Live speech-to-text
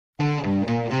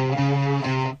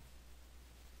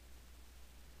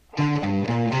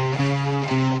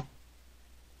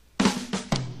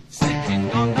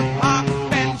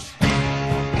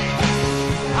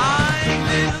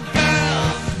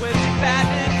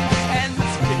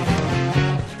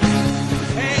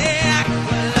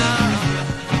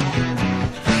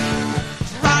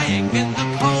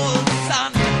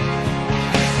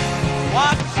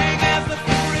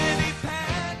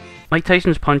Mike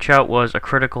Tyson's Punch-Out was a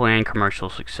critical and commercial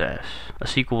success. A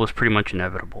sequel was pretty much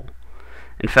inevitable.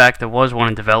 In fact, there was one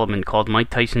in development called Mike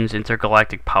Tyson's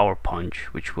Intergalactic Power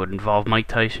Punch, which would involve Mike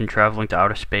Tyson traveling to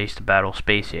outer space to battle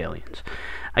space aliens.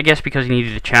 I guess because he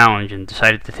needed a challenge and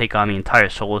decided to take on the entire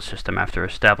solar system after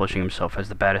establishing himself as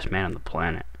the baddest man on the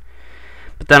planet.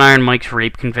 But then Iron Mike's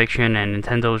rape conviction and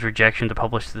Nintendo's rejection to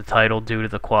publish the title due to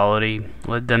the quality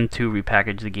led them to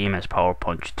repackage the game as Power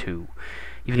Punch 2,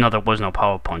 even though there was no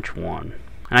Power Punch 1.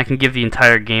 And I can give the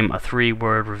entire game a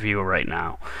 3-word review right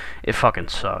now. It fucking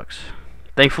sucks.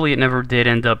 Thankfully, it never did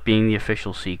end up being the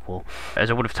official sequel, as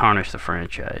it would have tarnished the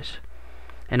franchise.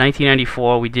 In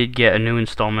 1994, we did get a new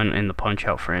installment in the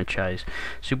Punch-Out franchise,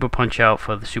 Super Punch-Out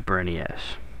for the Super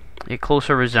NES. It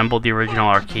closer resembled the original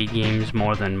arcade games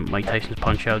more than Mike Tyson's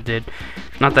Punch-Out did.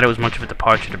 Not that it was much of a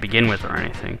departure to begin with or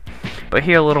anything, but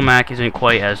here Little Mac isn't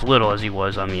quite as little as he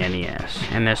was on the NES,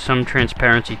 and there's some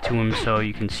transparency to him so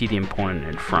you can see the opponent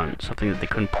in front, something that they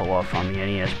couldn't pull off on the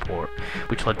NES port,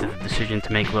 which led to the decision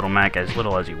to make Little Mac as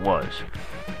little as he was.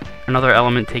 Another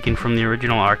element taken from the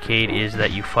original arcade is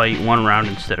that you fight 1 round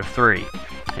instead of 3,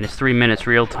 and it's 3 minutes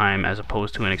real time as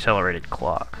opposed to an accelerated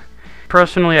clock.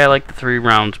 Personally, I like the 3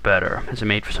 rounds better, as it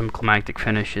made for some climactic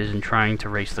finishes in trying to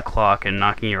race the clock and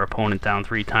knocking your opponent down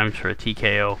 3 times for a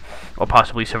TKO, or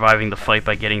possibly surviving the fight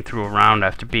by getting through a round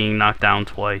after being knocked down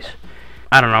twice.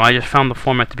 I don't know, I just found the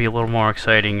format to be a little more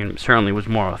exciting and certainly was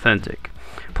more authentic.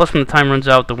 Plus, when the time runs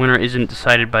out, the winner isn't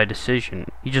decided by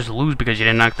decision. You just lose because you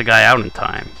didn't knock the guy out in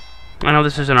time. I know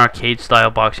this is an arcade-style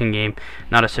boxing game,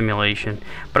 not a simulation,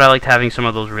 but I liked having some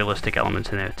of those realistic elements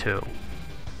in there too.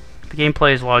 The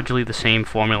gameplay is largely the same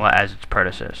formula as its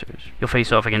predecessors. You'll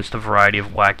face off against a variety of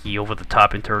wacky,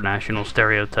 over-the-top international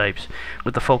stereotypes,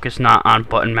 with the focus not on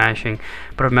button mashing,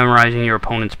 but of memorizing your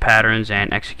opponent's patterns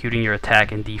and executing your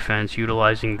attack and defense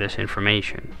utilizing this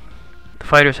information. The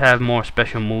fighters have more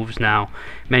special moves now,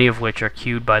 many of which are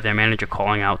cued by their manager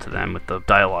calling out to them with the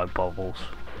dialogue bubbles.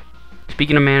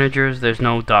 Speaking of managers, there's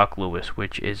no Doc Lewis,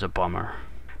 which is a bummer.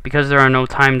 Because there are no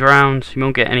timed rounds, you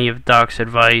won't get any of Doc's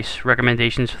advice,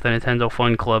 recommendations for the Nintendo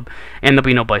Fun Club, and there'll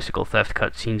be no bicycle theft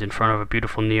cutscenes in front of a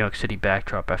beautiful New York City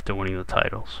backdrop after winning the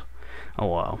titles. Oh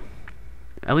well.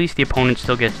 At least the opponent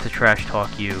still gets to trash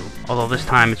talk you, although this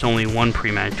time it's only 1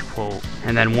 pre-match quote,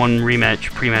 and then 1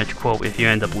 rematch pre-match quote if you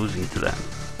end up losing to them.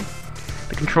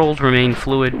 The controls remain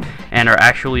fluid and are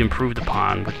actually improved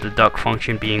upon, with the duck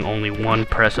function being only 1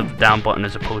 press of the down button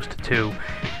as opposed to 2,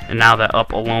 and now that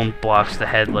up alone blocks the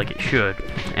head like it should,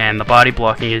 and the body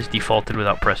blocking is defaulted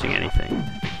without pressing anything.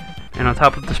 And on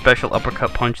top of the special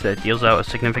uppercut punch that deals out a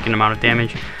significant amount of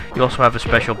damage, you also have a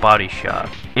special body shot,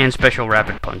 and special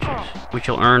rapid punches, which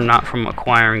you'll earn not from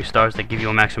acquiring stars that give you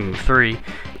a maximum of 3,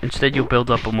 instead you'll build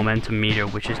up a momentum meter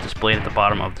which is displayed at the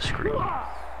bottom of the screen.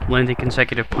 Landing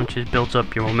consecutive punches builds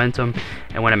up your momentum,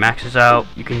 and when it maxes out,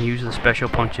 you can use the special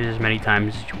punches as many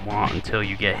times as you want until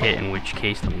you get hit, in which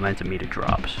case the momentum meter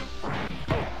drops.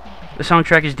 The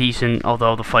soundtrack is decent,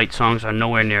 although the fight songs are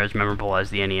nowhere near as memorable as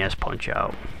the NES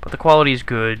Punch-Out. But the quality is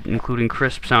good, including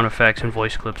crisp sound effects and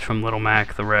voice clips from Little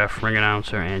Mac, the ref, ring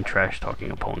announcer, and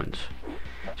trash-talking opponents.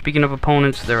 Speaking of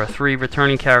opponents, there are 3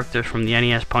 returning characters from the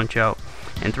NES Punch-Out,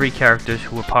 and 3 characters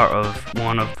who were part of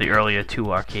one of the earlier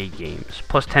 2 arcade games,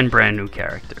 plus 10 brand new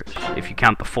characters, if you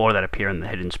count the 4 that appear in the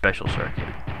hidden special circuit.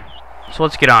 So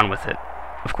let's get on with it.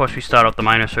 Of course, we start out the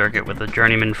minor circuit with a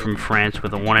journeyman from France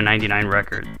with a 1 in 99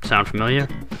 record. Sound familiar?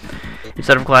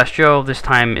 Instead of Glass Joe, this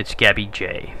time it's Gabby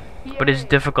J. But his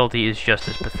difficulty is just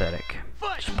as pathetic.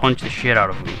 Just punch the shit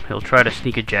out of him. He'll try to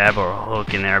sneak a jab or a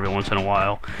hook in there every once in a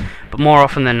while, but more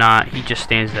often than not, he just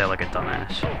stands there like a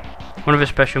dumbass. One of his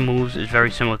special moves is very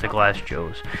similar to Glass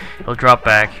Joe's. He'll drop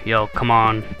back, yell, "Come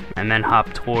on," and then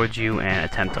hop towards you and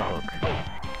attempt a hook.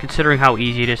 Considering how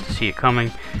easy it is to see it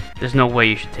coming, there's no way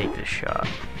you should take this shot.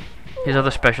 His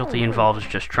other specialty involves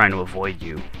just trying to avoid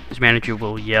you. His manager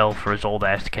will yell for his old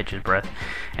ass to catch his breath,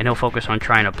 and he'll focus on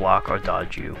trying to block or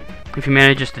dodge you. If he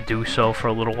manages to do so for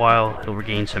a little while, he'll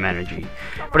regain some energy,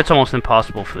 but it's almost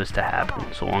impossible for this to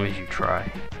happen, so long as you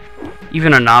try.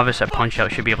 Even a novice at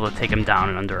Punch-Out should be able to take him down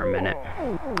in under a minute.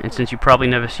 And since you've probably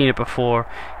never seen it before,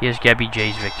 here's Gabby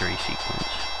J's victory sequence.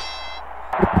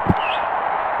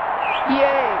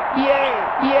 Yay! Yay!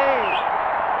 Yay!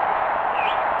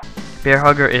 Bear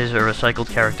Hugger is a recycled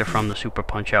character from the Super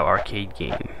Punch-Out arcade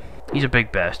game. He's a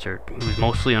big bastard, who's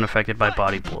mostly unaffected by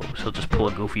body blows. He'll just pull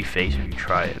a goofy face if you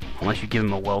try it, unless you give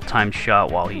him a well-timed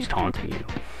shot while he's taunting you.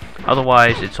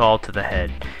 Otherwise, it's all to the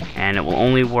head, and it will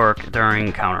only work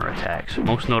during counterattacks,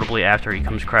 most notably after he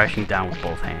comes crashing down with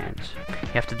both hands.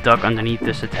 You have to duck underneath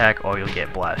this attack or you'll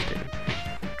get blasted.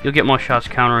 You'll get more shots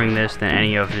countering this than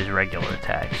any of his regular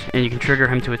attacks, and you can trigger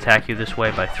him to attack you this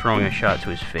way by throwing a shot to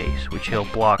his face, which he'll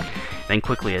block, then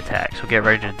quickly attack, so get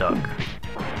ready to duck.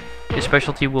 His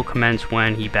specialty will commence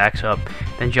when he backs up,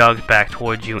 then jogs back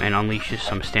towards you and unleashes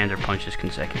some standard punches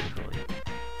consecutively.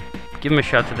 Give him a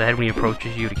shot to the head when he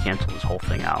approaches you to cancel this whole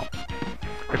thing out.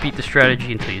 Repeat the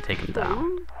strategy until you take him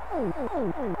down.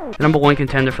 The number 1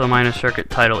 contender for the minor circuit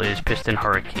title is Piston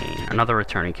Hurricane, another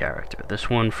returning character, this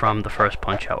one from the first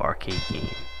Punch-Out arcade game.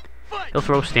 He'll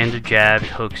throw standard jabs,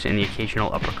 hooks, and the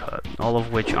occasional uppercut, all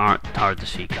of which aren't hard to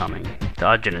see coming.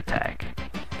 Dodge and attack.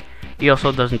 He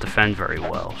also doesn't defend very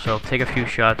well, so take a few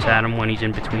shots at him when he's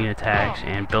in between attacks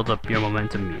and build up your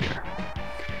momentum meter.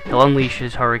 He'll unleash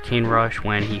his Hurricane Rush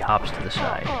when he hops to the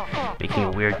side, making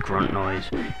a weird grunt noise,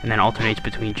 and then alternates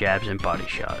between jabs and body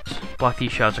shots. Block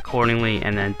these shots accordingly,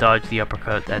 and then dodge the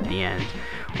uppercut at the end,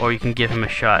 or you can give him a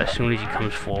shot as soon as he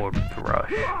comes forward with the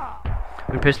rush.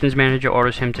 When Piston's manager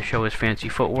orders him to show his fancy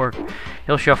footwork,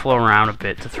 he'll shuffle around a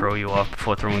bit to throw you off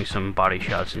before throwing some body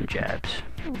shots and jabs.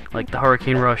 Like the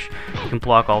Hurricane Rush, you can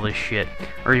block all this shit,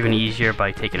 or even easier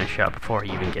by taking a shot before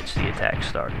he even gets the attack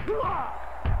started.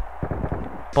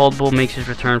 Bald Bull makes his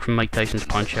return from Mike Tyson's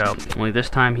Punch-Out, only this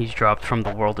time he's dropped from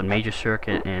the World and Major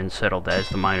Circuit and settled as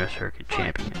the Minor Circuit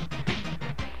champion.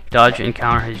 Dodge and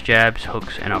counter his jabs,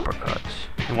 hooks, and uppercuts,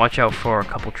 and watch out for a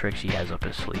couple tricks he has up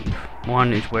his sleeve.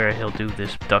 One is where he'll do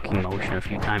this ducking motion a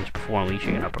few times before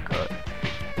unleashing an uppercut,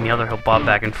 and the other he'll bob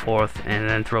back and forth and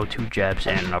then throw 2 jabs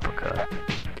and an uppercut.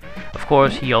 Of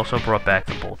course, he also brought back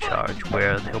the Bull Charge,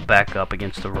 where he'll back up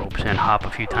against the ropes and hop a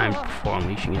few times before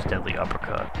unleashing his deadly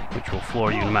uppercut, which will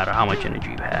floor you no matter how much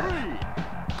energy you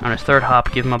have. On his third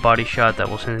hop, give him a body shot that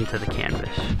will send him to the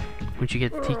canvas. Once you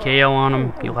get the TKO on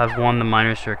him, you'll have won the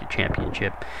Minor Circuit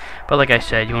Championship, but like I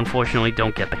said, you unfortunately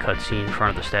don't get the cutscene in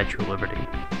front of the Statue of Liberty.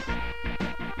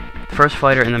 The first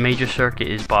fighter in the Major Circuit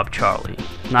is Bob Charlie,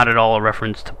 not at all a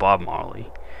reference to Bob Marley.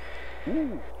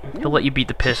 He'll let you beat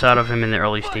the piss out of him in the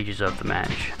early stages of the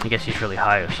match. I guess he's really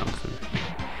high or something.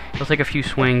 He'll take a few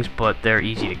swings, but they're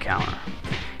easy to counter.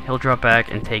 He'll drop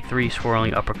back and take 3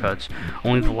 swirling uppercuts.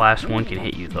 Only the last one can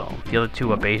hit you though. The other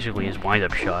 2 are basically his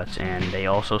wind-up shots, and they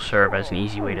also serve as an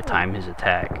easy way to time his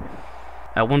attack.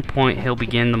 At one point, he'll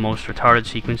begin the most retarded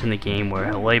sequence in the game where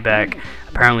he'll lay back,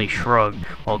 apparently shrug,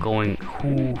 while going,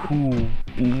 hoo,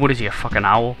 what is he, a fucking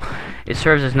owl? It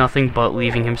serves as nothing but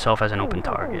leaving himself as an open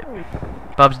target.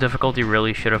 Bob's difficulty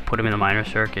really should have put him in the Minor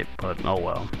Circuit, but oh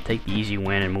well. Take the easy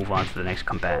win and move on to the next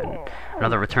combatant.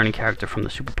 Another returning character from the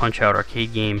Super Punch-Out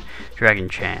arcade game, Dragon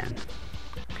Chan.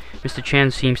 Mr.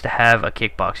 Chan seems to have a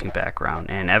kickboxing background,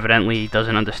 and evidently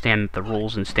doesn't understand that the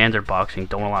rules in standard boxing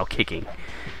don't allow kicking.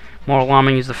 More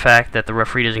alarming is the fact that the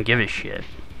referee doesn't give a shit.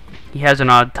 He has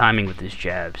an odd timing with his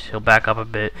jabs. He'll back up a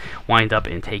bit, wind up,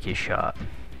 and take his shot.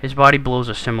 His body blows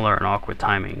are similar and awkward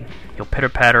timing. He'll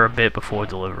pitter-patter a bit before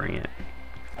delivering it.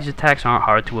 These attacks aren't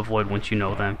hard to avoid once you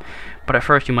know them, but at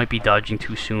first you might be dodging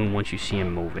too soon once you see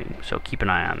him moving, so keep an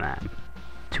eye on that.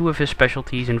 2 of his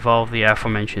specialties involve the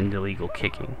aforementioned illegal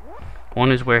kicking.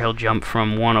 One is where he'll jump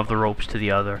from one of the ropes to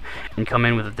the other and come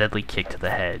in with a deadly kick to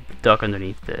the head. Duck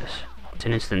underneath this. It's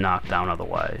an instant knockdown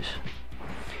otherwise.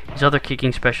 His other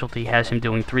kicking specialty has him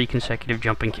doing 3 consecutive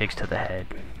jumping kicks to the head.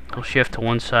 He'll shift to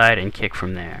one side and kick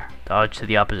from there. Dodge to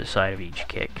the opposite side of each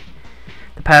kick.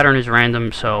 The pattern is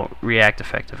random, so react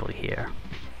effectively here.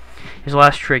 His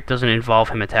last trick doesn't involve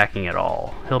him attacking at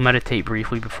all. He'll meditate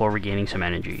briefly before regaining some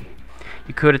energy.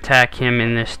 You could attack him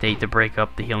in this state to break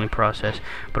up the healing process,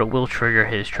 but it will trigger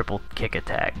his triple kick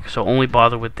attack, so only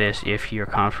bother with this if you're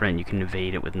confident you can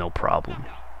evade it with no problem.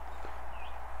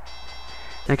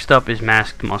 Next up is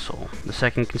Masked Muscle, the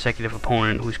second consecutive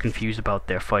opponent who's confused about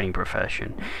their fighting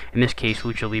profession, in this case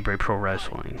Lucha Libre Pro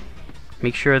Wrestling.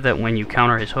 Make sure that when you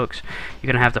counter his hooks,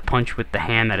 you're going to have to punch with the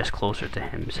hand that is closer to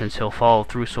him, since he'll follow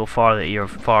through so far that your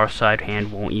far side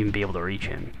hand won't even be able to reach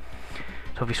him.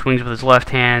 So if he swings with his left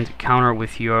hand, counter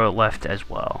with your left as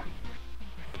well.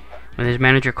 When his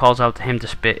manager calls out to him to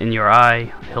spit in your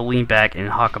eye, he'll lean back and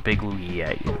hawk a big loogie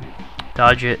at you.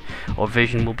 Dodge it, or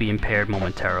vision will be impaired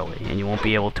momentarily, and you won't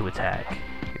be able to attack.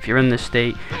 If you're in this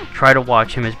state, try to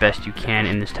watch him as best you can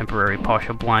in this temporary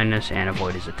partial blindness and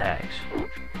avoid his attacks.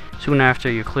 Soon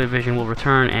after, your clear vision will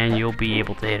return and you'll be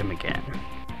able to hit him again.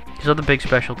 His other big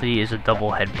specialty is a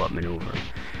double headbutt maneuver.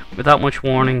 Without much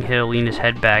warning, he'll lean his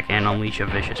head back and unleash a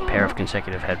vicious pair of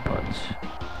consecutive headbutts.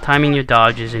 Timing your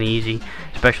dodge isn't easy,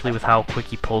 especially with how quick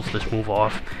he pulls this move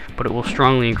off, but it will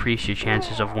strongly increase your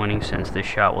chances of winning since this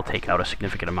shot will take out a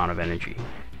significant amount of energy.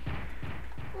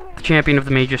 The The champion of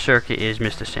the major circuit is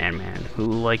Mr. Sandman, who,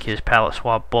 like his palette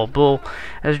swap Bull,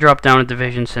 has dropped down a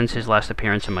division since his last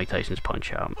appearance in Mike Tyson's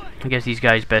Punch-Out. I guess these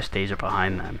guys' best days are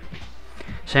behind them.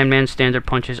 Sandman's standard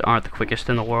punches aren't the quickest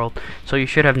in the world, so you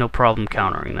should have no problem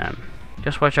countering them.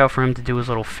 Just watch out for him to do his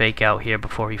little fake out here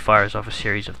before he fires off a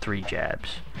series of 3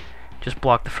 jabs. Just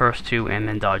block the first 2 and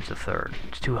then dodge the third.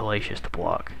 It's too hellacious to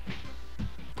block.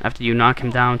 After you knock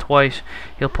him down twice,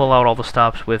 he'll pull out all the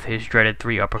stops with his dreaded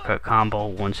 3 uppercut combo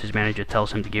once his manager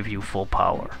tells him to give you full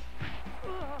power.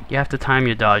 You have to time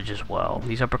your dodge as well.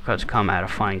 These uppercuts come at a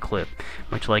fine clip,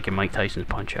 much like in Mike Tyson's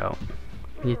Punch-Out.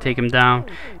 When you take him down,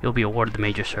 you'll be awarded the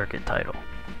major circuit title.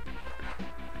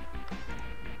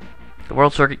 The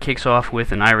World Circuit kicks off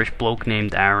with an Irish bloke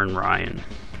named Aaron Ryan.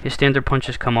 His standard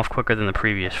punches come off quicker than the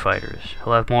previous fighters.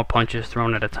 He'll have more punches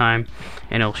thrown at a time,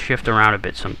 and he'll shift around a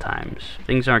bit sometimes.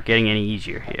 Things aren't getting any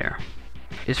easier here.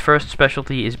 His first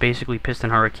specialty is basically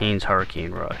Piston Hurricane's Hurricane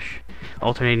Rush,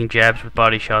 alternating jabs with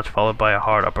body shots followed by a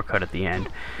hard uppercut at the end.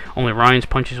 Only Ryan's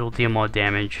punches will deal more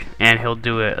damage, and he'll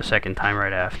do it a second time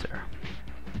right after.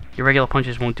 Your regular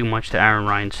punches won't do much to Aaron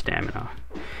Ryan's stamina.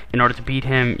 In order to beat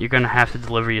him, you're going to have to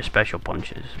deliver your special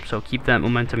punches, so keep that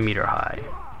momentum meter high.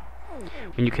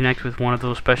 When you connect with one of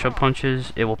those special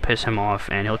punches, it will piss him off,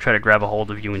 and he'll try to grab a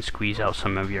hold of you and squeeze out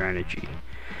some of your energy.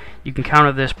 You can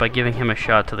counter this by giving him a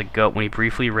shot to the gut when he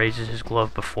briefly raises his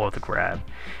glove before the grab.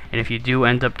 And if you do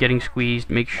end up getting squeezed,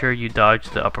 make sure you dodge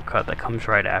the uppercut that comes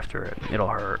right after it. It'll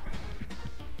hurt.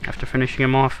 After finishing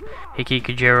him off, Heike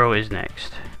Kajiro is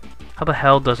next. How the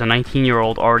hell does a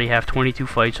 19-year-old already have 22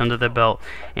 fights under their belt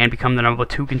and become the number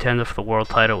 2 contender for the world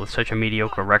title with such a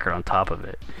mediocre record on top of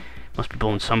it? Must be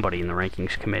blowing somebody in the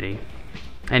rankings committee.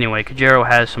 Anyway, Kajiro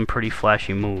has some pretty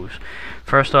flashy moves.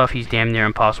 First off, he's damn near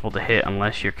impossible to hit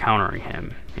unless you're countering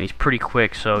him. And he's pretty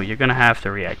quick, so you're gonna have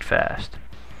to react fast.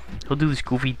 He'll do this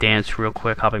goofy dance real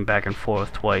quick, hopping back and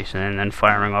forth twice, and then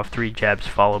firing off 3 jabs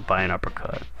followed by an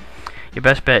uppercut. Your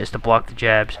best bet is to block the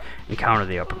jabs and counter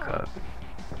the uppercut.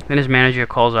 Then his manager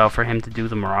calls out for him to do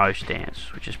the Mirage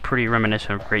Dance, which is pretty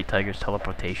reminiscent of Great Tiger's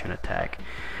teleportation attack.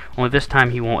 Only this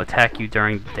time he won't attack you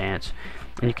during the dance,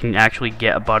 and you can actually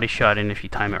get a body shot in if you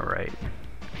time it right.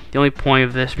 The only point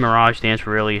of this Mirage Dance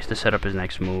really is to set up his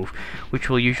next move, which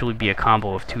will usually be a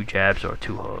combo of 2 jabs or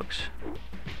 2 hooks.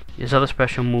 His other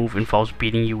special move involves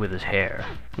beating you with his hair,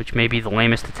 which may be the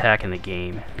lamest attack in the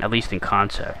game, at least in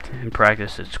concept. In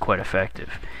practice, it's quite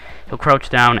effective. He'll crouch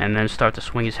down and then start to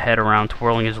swing his head around,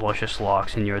 twirling his luscious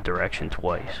locks in your direction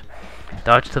twice.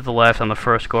 Dodge to the left on the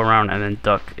first go-around and then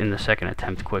duck in the second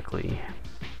attempt quickly.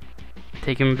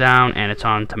 Take him down and it's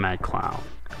on to Mad Clown.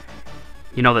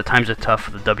 You know that times are tough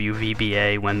for the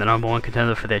WVBA when the number 1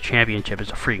 contender for their championship is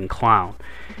a freaking clown.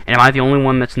 And am I the only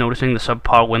one that's noticing the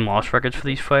subpar win-loss records for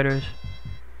these fighters?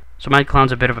 So Mad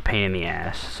Clown's a bit of a pain in the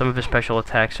ass. Some of his special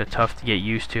attacks are tough to get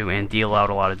used to and deal out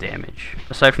a lot of damage.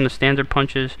 Aside from the standard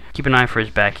punches, keep an eye for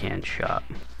his backhand shot,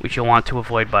 which you'll want to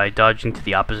avoid by dodging to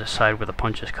the opposite side where the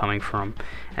punch is coming from,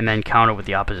 and then counter with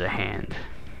the opposite hand.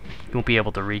 You won't be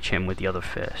able to reach him with the other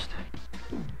fist.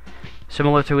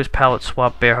 Similar to his palette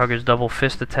swap Bear Hugger's double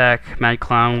fist attack, Mad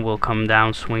Clown will come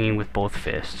down swinging with both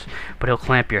fists, but he'll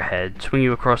clamp your head, swing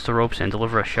you across the ropes, and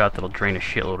deliver a shot that'll drain a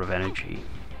shitload of energy.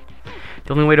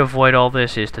 The only way to avoid all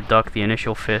this is to duck the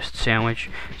initial fist sandwich,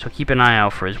 so keep an eye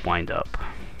out for his wind-up.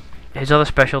 His other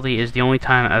specialty is the only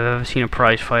time I've ever seen a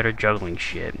prize fighter juggling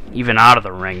shit, even out of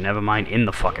the ring, never mind in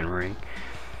the fucking ring.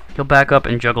 He'll back up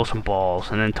and juggle some balls,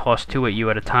 and then toss 2 at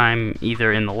you at a time,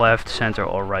 either in the left, center,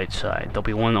 or right side. There'll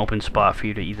be one open spot for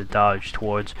you to either dodge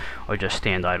towards or just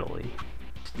stand idly.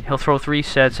 He'll throw 3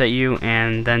 sets at you,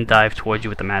 and then dive towards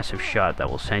you with a massive shot that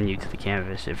will send you to the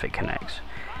canvas if it connects.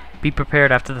 Be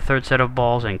prepared after the 3rd set of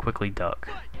balls and quickly duck.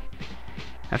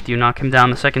 After you knock him down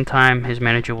the 2nd time, his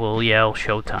manager will yell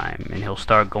 "Showtime," and he'll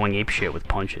start going apeshit with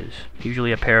punches,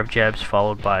 usually a pair of jabs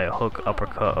followed by a hook,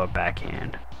 uppercut, or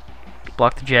backhand.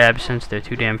 Block the jabs since they're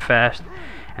too damn fast,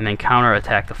 and then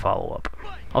counter-attack the follow-up.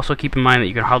 Also keep in mind that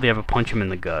you can hardly ever punch him in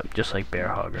the gut, just like Bear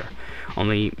Hugger.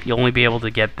 You'll only be able to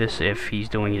get this if he's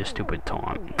doing his stupid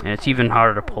taunt, and it's even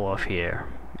harder to pull off here.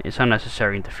 It's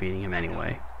unnecessary in defeating him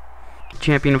anyway. The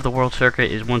champion of the World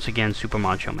Circuit is once again Super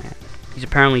Macho Man. He's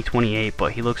apparently 28,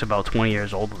 but he looks about 20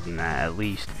 years older than that, at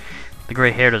least. The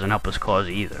gray hair doesn't help his cause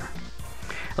either.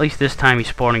 At least this time he's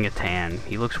sporting a tan.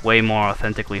 He looks way more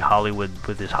authentically Hollywood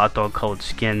with his hot dog colored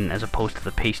skin as opposed to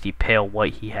the pasty pale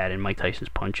white he had in Mike Tyson's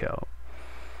Punch-Out.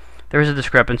 There is a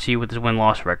discrepancy with his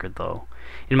win-loss record though.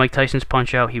 In Mike Tyson's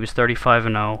Punch-Out he was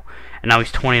 35-0, and now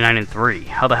he's 29-3.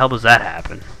 How the hell does that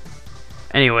happen?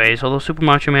 Anyways, although Super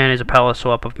Macho Man is a palette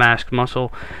swap of masked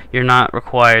muscle, you're not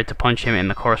required to punch him in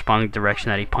the corresponding direction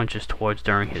that he punches towards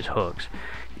during his hooks.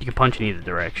 You can punch in either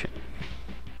direction.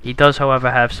 He does,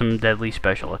 however, have some deadly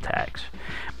special attacks,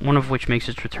 one of which makes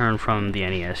its return from the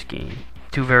NES game.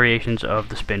 Two variations of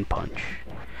the spin punch.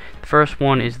 The first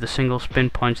one is the single spin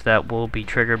punch that will be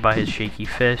triggered by his shaky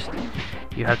fist.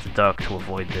 You have to duck to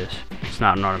avoid this. It's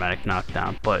not an automatic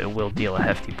knockdown, but it will deal a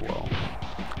hefty blow.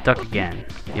 Duck again.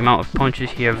 The amount of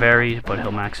punches here varies, but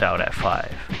he'll max out at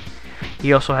 5.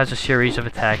 He also has a series of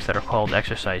attacks that are called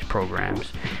exercise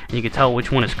programs, and you can tell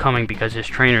which one is coming because his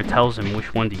trainer tells him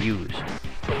which one to use.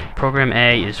 Program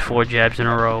A is 4 jabs in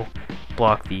a row.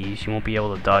 Block these, you won't be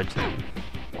able to dodge them.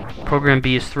 Program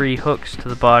B is 3 hooks to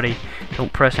the body,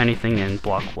 don't press anything and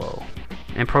block low.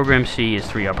 And Program C is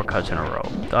 3 uppercuts in a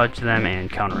row, dodge them and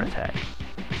counterattack.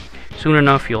 Soon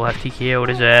enough you'll have TKO'd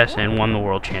his ass and won the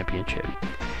World Championship.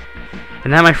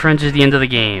 And that, my friends, is the end of the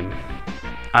game.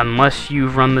 Unless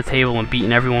you've run the table and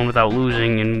beaten everyone without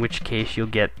losing, in which case you'll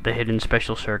get the hidden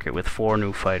special circuit with 4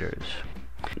 new fighters.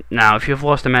 Now, if you've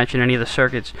lost a match in any of the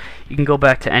circuits, you can go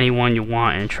back to any one you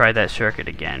want and try that circuit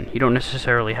again. You don't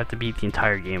necessarily have to beat the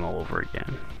entire game all over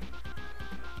again.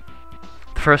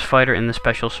 The first fighter in the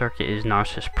special circuit is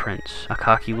Narcissus Prince, a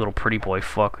cocky little pretty boy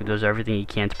fuck who does everything he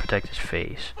can to protect his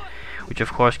face, which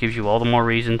of course gives you all the more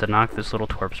reason to knock this little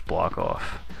twerp's block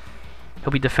off. He'll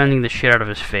be defending the shit out of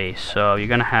his face, so you're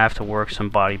gonna have to work some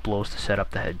body blows to set up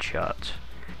the headshots.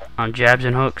 On jabs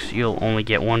and hooks, you'll only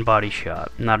get 1 body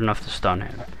shot, not enough to stun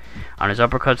him. On his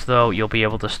uppercuts though, you'll be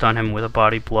able to stun him with a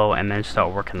body blow and then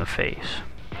start working the face.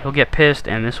 He'll get pissed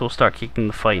and this will start kicking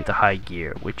the fight into high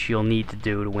gear, which you'll need to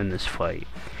do to win this fight.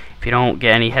 If you don't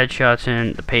get any headshots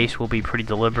in, the pace will be pretty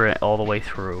deliberate all the way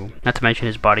through, not to mention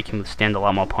his body can withstand a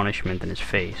lot more punishment than his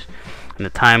face, and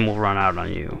the time will run out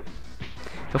on you.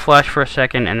 He'll flash for a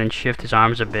second and then shift his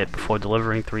arms a bit before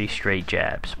delivering 3 straight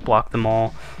jabs. Block them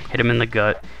all, hit him in the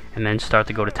gut, and then start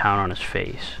to go to town on his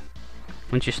face.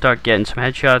 Once you start getting some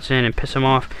headshots in and piss him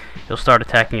off, he'll start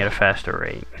attacking at a faster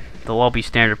rate. They'll all be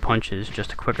standard punches,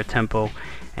 just a quicker tempo,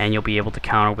 and you'll be able to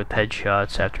counter with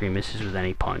headshots after he misses with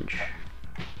any punch.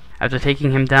 After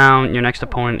taking him down, your next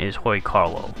opponent is Hoi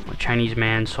Carlo, a Chinese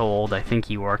man so old I think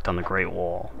he worked on the Great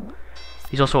Wall.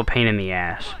 He's also a pain in the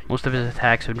ass. Most of his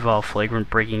attacks involve flagrant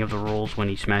breaking of the rules when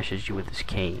he smashes you with his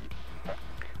cane.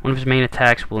 One of his main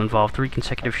attacks will involve 3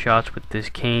 consecutive shots with this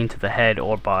cane to the head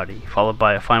or body, followed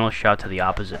by a final shot to the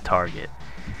opposite target.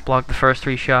 Block the first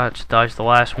 3 shots, dodge the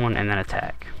last one, and then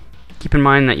attack. Keep in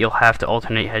mind that you'll have to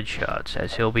alternate headshots,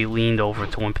 as he'll be leaned over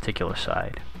to one particular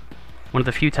side. One of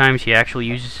the few times he actually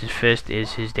uses his fist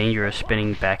is his dangerous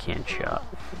spinning backhand shot.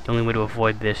 The only way to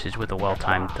avoid this is with a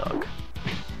well-timed duck.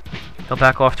 He'll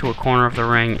back off to a corner of the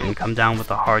ring and come down with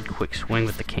a hard, quick swing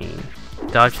with the cane.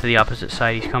 Dodge to the opposite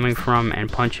side he's coming from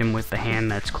and punch him with the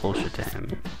hand that's closer to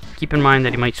him. Keep in mind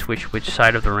that he might switch which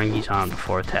side of the ring he's on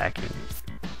before attacking.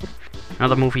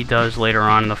 Another move he does later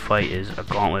on in the fight is a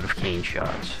gauntlet of cane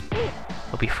shots.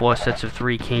 There'll be 4 sets of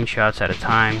 3 cane shots at a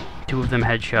time, 2 of them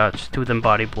headshots, 2 of them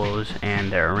body blows,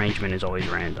 and their arrangement is always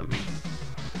random.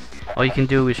 All you can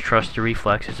do is trust your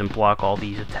reflexes and block all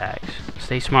these attacks.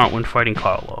 Stay smart when fighting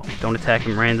Carlo. Don't attack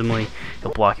him randomly,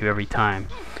 he'll block you every time,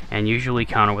 and usually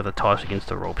counter with a toss against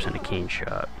the ropes and a cane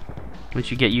shot.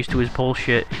 Once you get used to his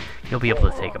bullshit, you'll be able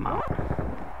to take him out.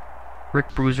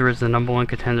 Rick Bruiser is the #1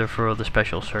 contender for the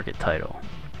Special Circuit title.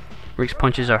 Rick's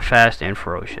punches are fast and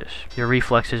ferocious. Your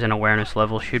reflexes and awareness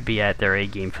level should be at their A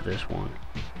game for this one.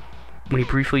 When he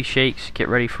briefly shakes, get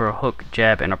ready for a hook,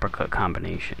 jab, and uppercut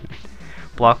combination.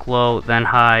 Block low, then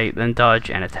high, then dodge,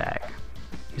 and attack.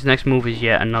 His next move is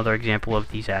yet another example of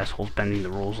these assholes bending the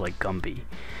rules like Gumby.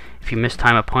 If you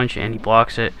mistime a punch and he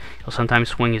blocks it, he'll sometimes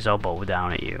swing his elbow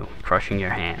down at you, crushing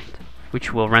your hand,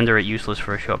 which will render it useless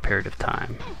for a short period of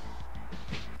time.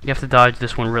 You have to dodge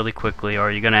this one really quickly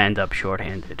or you're going to end up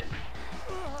short-handed.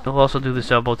 He'll also do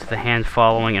this elbow to the hand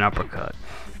following an uppercut,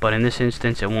 but in this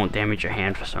instance it won't damage your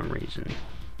hand for some reason.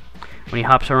 When he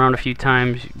hops around a few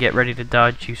times, get ready to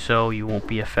dodge you so you won't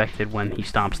be affected when he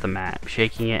stomps the mat,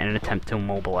 shaking it in an attempt to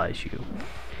immobilize you.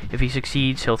 If he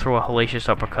succeeds, he'll throw a hellacious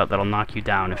uppercut that'll knock you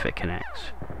down if it connects.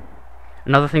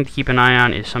 Another thing to keep an eye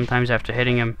on is sometimes after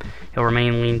hitting him, he'll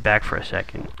remain leaned back for a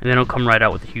second, and then he'll come right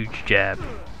out with a huge jab.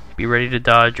 Be ready to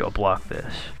dodge or block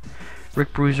this.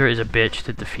 Rick Bruiser is a bitch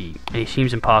to defeat, and he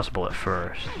seems impossible at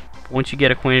first. But once you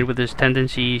get acquainted with his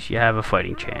tendencies, you have a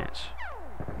fighting chance.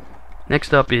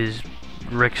 Next up is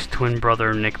Rick's twin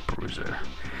brother, Nick Bruiser.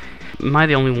 Am I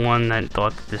the only one that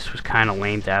thought that this was kinda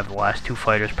lame to have the last 2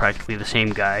 fighters practically the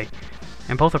same guy?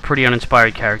 And both are pretty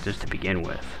uninspired characters to begin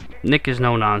with. Nick is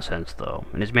no nonsense though,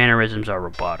 and his mannerisms are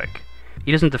robotic.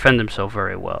 He doesn't defend himself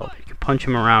very well. You can punch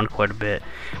him around quite a bit,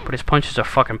 but his punches are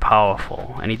fucking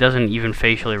powerful, and he doesn't even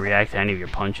facially react to any of your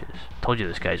punches. Told you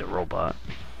this guy's a robot.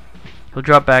 He'll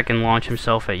drop back and launch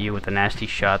himself at you with a nasty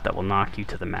shot that will knock you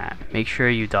to the mat. Make sure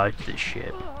you dodge this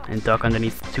shit, and duck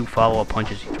underneath the 2 follow-up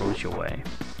punches he throws your way.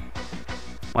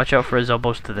 Watch out for his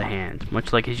elbows to the hand.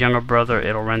 Much like his younger brother,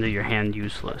 it'll render your hand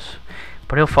useless.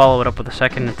 But he'll follow it up with a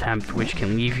second attempt, which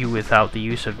can leave you without the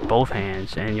use of both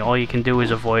hands, and all you can do is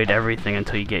avoid everything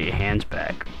until you get your hands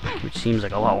back, which seems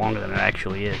like a lot longer than it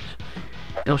actually is.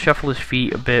 He'll shuffle his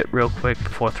feet a bit real quick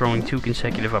before throwing 2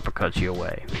 consecutive uppercuts your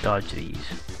way. Dodge these.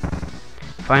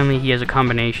 Finally, he has a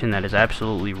combination that is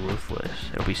absolutely ruthless.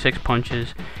 It'll be 6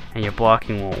 punches, and your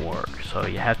blocking won't work, so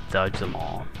you have to dodge them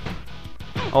all.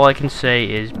 All I can say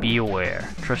is be aware,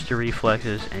 trust your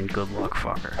reflexes, and good luck,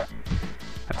 fucker.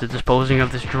 After disposing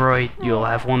of this droid, you'll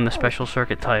have won the Special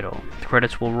Circuit title. The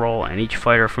credits will roll, and each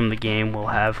fighter from the game will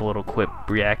have a little quip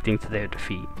reacting to their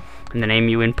defeat. And the name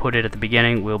you inputted at the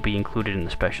beginning will be included in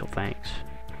the special thanks.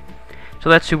 So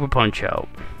that's Super Punch-Out!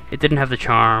 It didn't have the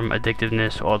charm,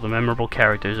 addictiveness, or the memorable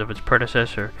characters of its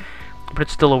predecessor, but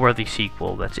it's still a worthy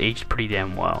sequel that's aged pretty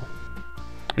damn well.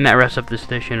 And that wraps up this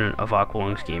edition of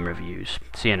Aqualung's Game Reviews.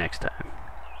 See you next time.